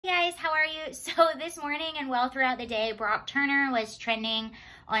guys, how are you? So this morning and well throughout the day, Brock Turner was trending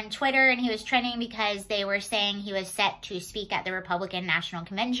on Twitter, and he was trending because they were saying he was set to speak at the Republican National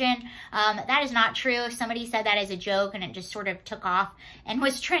Convention. That is not true. Somebody said that as a joke, and it just sort of took off and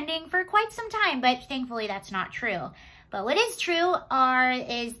was trending for quite some time, but thankfully that's not true. But what is true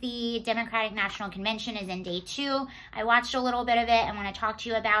is the Democratic National Convention is in day 2. I watched a little bit of it and want to talk to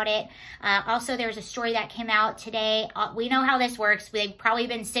you about it. Also, there's a story that came out today. We know how this works. They've probably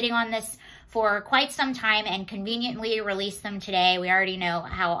been sitting on this for quite some time and conveniently released them today. We already know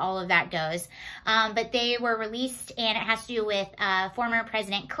how all of that goes. But they were released, and it has to do with former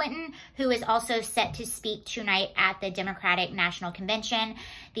President Clinton, who is also set to speak tonight at the Democratic National Convention.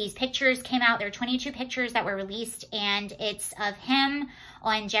 These pictures came out. There are 22 pictures that were released, and it's of him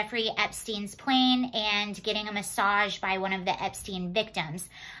on Jeffrey Epstein's plane and getting a massage by one of the Epstein victims.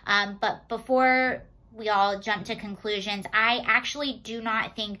 But before we all jump to conclusions, I actually do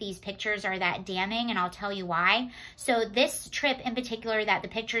not think these pictures are that damning, and I'll tell you why. So this trip in particular that the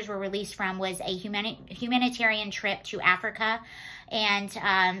pictures were released from was a humanitarian trip to Africa. And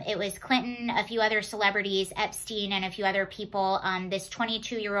it was Clinton, a few other celebrities, Epstein, and a few other people, this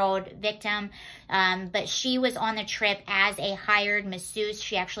 22-year-old victim. But she was on the trip as a hired masseuse.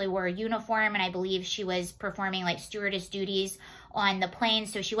 She actually wore a uniform, and I believe she was performing like stewardess duties on the plane.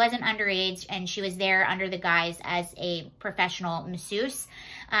 So she wasn't underage, and she was there under the guise as a professional masseuse.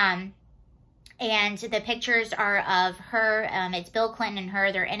 And the pictures are of her. It's Bill Clinton and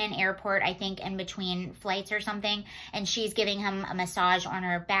her. They're in an airport, I think, in between flights or something. And she's giving him a massage on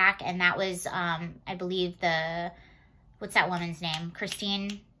her back. And that was, I believe, what's that woman's name?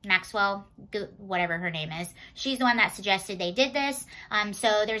 Christine Maxwell, whatever her name is. She's the one that suggested they did this.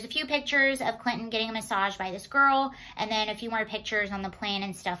 So there's a few pictures of Clinton getting a massage by this girl, and then a few more pictures on the plane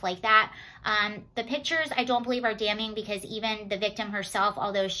and stuff like that. The pictures I don't believe are damning, because even the victim herself,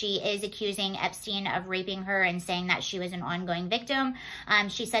 although she is accusing Epstein of raping her and saying that she was an ongoing victim,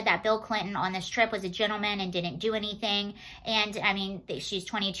 she said that Bill Clinton on this trip was a gentleman and didn't do anything. And I mean, she's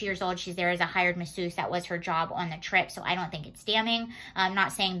 22 years old. She's there as a hired masseuse. That was her job on the trip. So I don't think it's damning. I'm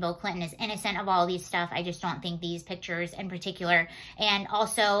not saying Bill Clinton is innocent of all these stuff. I just don't think these pictures in particular. And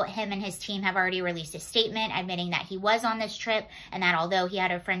also, him and his team have already released a statement admitting that he was on this trip, and that although he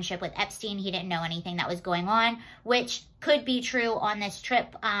had a friendship with Epstein, he didn't know anything that was going on, which could be true on this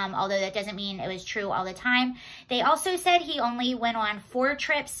trip, although that doesn't mean it was true all the time. They also said he only went on 4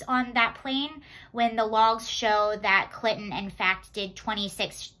 trips on that plane, when the logs show that Clinton, in fact, did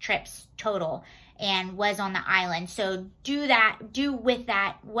 26 trips total and was on the island. So do with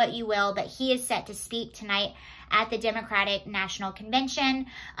that what you will, but he is set to speak tonight at the Democratic National Convention.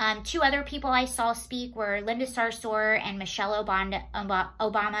 2 other people I saw speak were Linda Sarsour and Michelle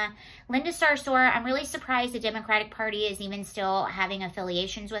Obama. Linda Sarsour, I'm really surprised the Democratic Party is even still having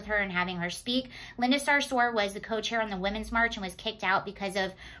affiliations with her and having her speak. Linda Sarsour was the co-chair on the Women's March and was kicked out because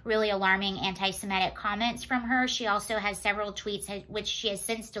of really alarming anti-Semitic comments from her. She also has several tweets, which she has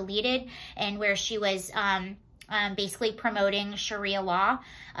since deleted, and where she was basically promoting Sharia law.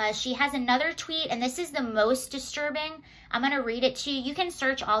 She has another tweet, and this is the most disturbing. I'm going to read it to you. You can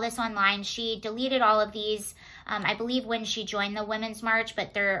search all this online. She deleted all of these, I believe, when she joined the Women's March,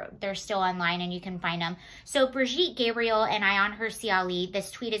 but they're still online and you can find them. So Brigitte Gabriel and Ayaan Hirsi Ali,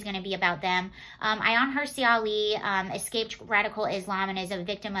 this tweet is going to be about them. Ayaan Hirsi Ali escaped radical Islam and is a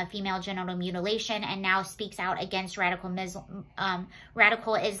victim of female genital mutilation, and now speaks out against radical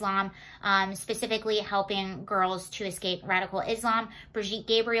Islam, specifically helping girls to escape radical Islam. Brigitte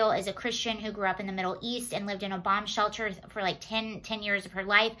Gabriel is a Christian who grew up in the Middle East and lived in a bomb shelter for like 10 years of her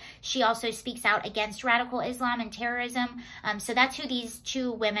life. She also speaks out against radical Islam and terrorism. So that's who these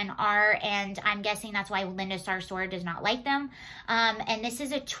 2 women are, and I'm guessing that's why Linda Sarsour does not like them. And this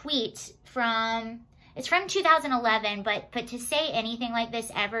is a tweet from... It's from 2011, but to say anything like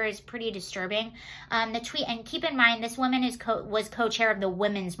this ever is pretty disturbing. The tweet, and keep in mind, this woman was co-chair of the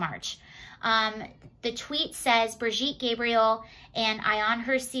Women's March. The tweet says, Brigitte Gabriel and Ayaan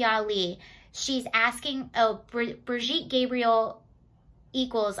Hirsi Ali. She's asking, Brigitte Gabriel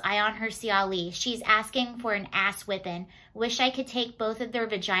equals Ayaan Hirsi Ali. She's asking for an ass whipping. Wish I could take both of their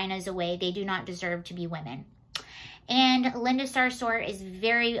vaginas away. They do not deserve to be women. And Linda Sarsour is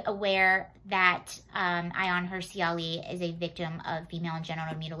very aware that Ayaan Hirsi Ali is a victim of female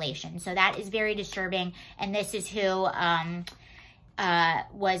genital mutilation. So that is very disturbing. And this is who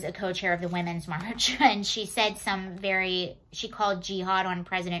was a co-chair of the Women's March. And she said she called jihad on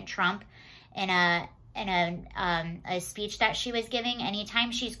President Trump in a speech that she was giving.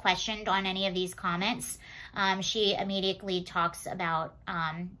 Anytime she's questioned on any of these comments, she immediately talks about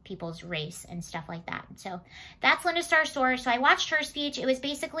people's race and stuff like that. So that's Linda Sarsour. So I watched her speech. It was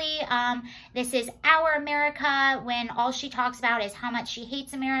basically, this is our America, when all she talks about is how much she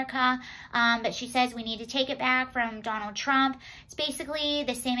hates America. But she says we need to take it back from Donald Trump. It's basically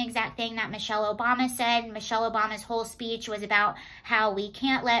the same exact thing that Michelle Obama said. Michelle Obama's whole speech was about how we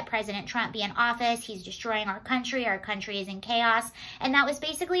can't let President Trump be in office. He's destroying our country. Our country is in chaos. And that was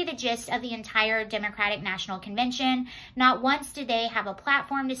basically the gist of the entire Democratic National Convention. Not once did they have a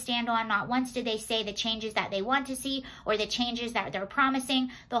platform to stand on. Not once did they say the changes that they want to see or the changes that they're promising.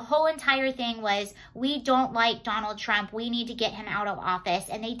 The whole entire thing was, we don't like Donald Trump. We need to get him out of office.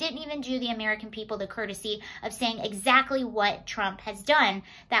 And they didn't even do the American people the courtesy of saying exactly what Trump has done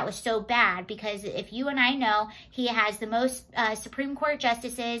that was so bad. Because if you and I know, he has the most Supreme Court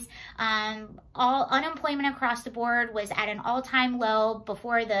justices. All unemployment across the board was at an all-time low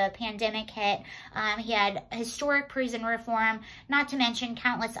before the pandemic hit. He had historic prison reform, not to mention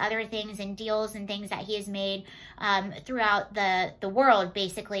countless other things and deals and things that he has made throughout the world,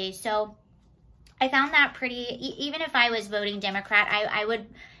 basically. So I found that pretty, even if I was voting Democrat, I would,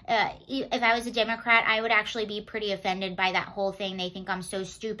 if I was a Democrat, I would actually be pretty offended by that whole thing. They think I'm so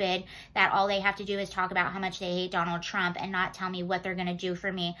stupid that all they have to do is talk about how much they hate Donald Trump and not tell me what they're going to do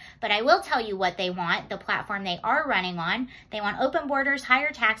for me. But I will tell you what they want, the platform they are running on. They want open borders,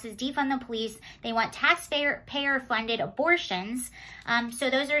 higher taxes, defund the police. They want taxpayer-funded abortions. So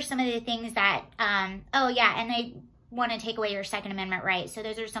those are some of the things that, oh yeah, and they want to take away your Second Amendment rights. So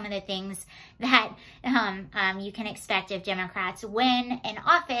those are some of the things that you can expect if Democrats win in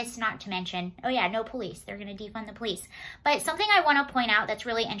office, not to mention, oh yeah, no police. They're going to defund the police. But something I want to point out that's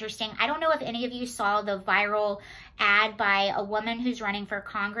really interesting, I don't know if any of you saw the viral ad by a woman who's running for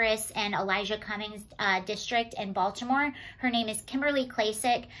Congress in Elijah Cummings' district in Baltimore. Her name is Kimberly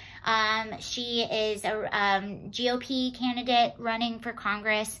Klacik. She is a GOP candidate running for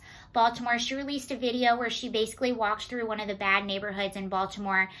Congress, Baltimore. She released a video where she basically walked through one of the bad neighborhoods in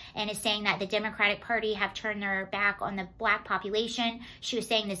Baltimore and is saying that the Democratic Party have turned their back on the black population. She was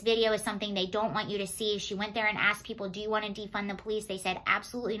saying this video is something they don't want you to see. She went there and asked people, do you want to defund the police? They said,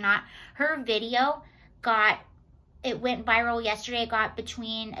 absolutely not. Her video it went viral yesterday. It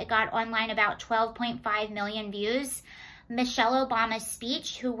got online about 12.5 million views. Michelle Obama's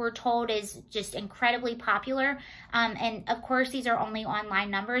speech, who we're told is just incredibly popular, and of course these are only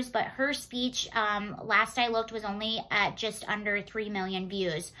online numbers, but her speech, last I looked, was only at just under 3 million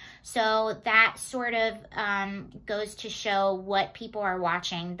views. So that sort of goes to show what people are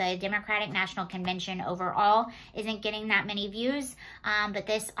watching. The Democratic National Convention overall isn't getting that many views, but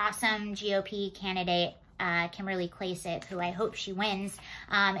this awesome GOP candidate, Kimberly Klacik, who I hope she wins.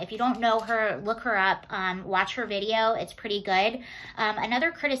 If you don't know her, look her up, watch her video. It's pretty good. Another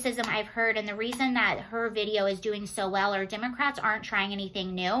criticism I've heard, and the reason that her video is doing so well, are Democrats aren't trying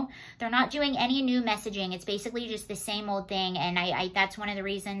anything new. They're not doing any new messaging. It's basically just the same old thing, and that's one of the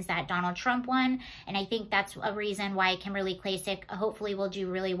reasons that Donald Trump won, and I think that's a reason why Kimberly Klacik hopefully will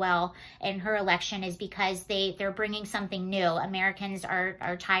do really well in her election, is because they're bringing something new. Americans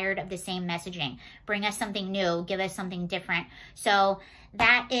are tired of the same messaging. Bring us something new, give us something different. So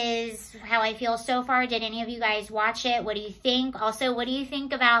that is how I feel so far. Did any of you guys watch it? What do you think? Also, what do you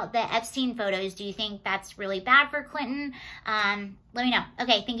think about the Epstein photos? Do you think that's really bad for Clinton? Let me know.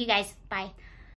 Okay, thank you guys. Bye.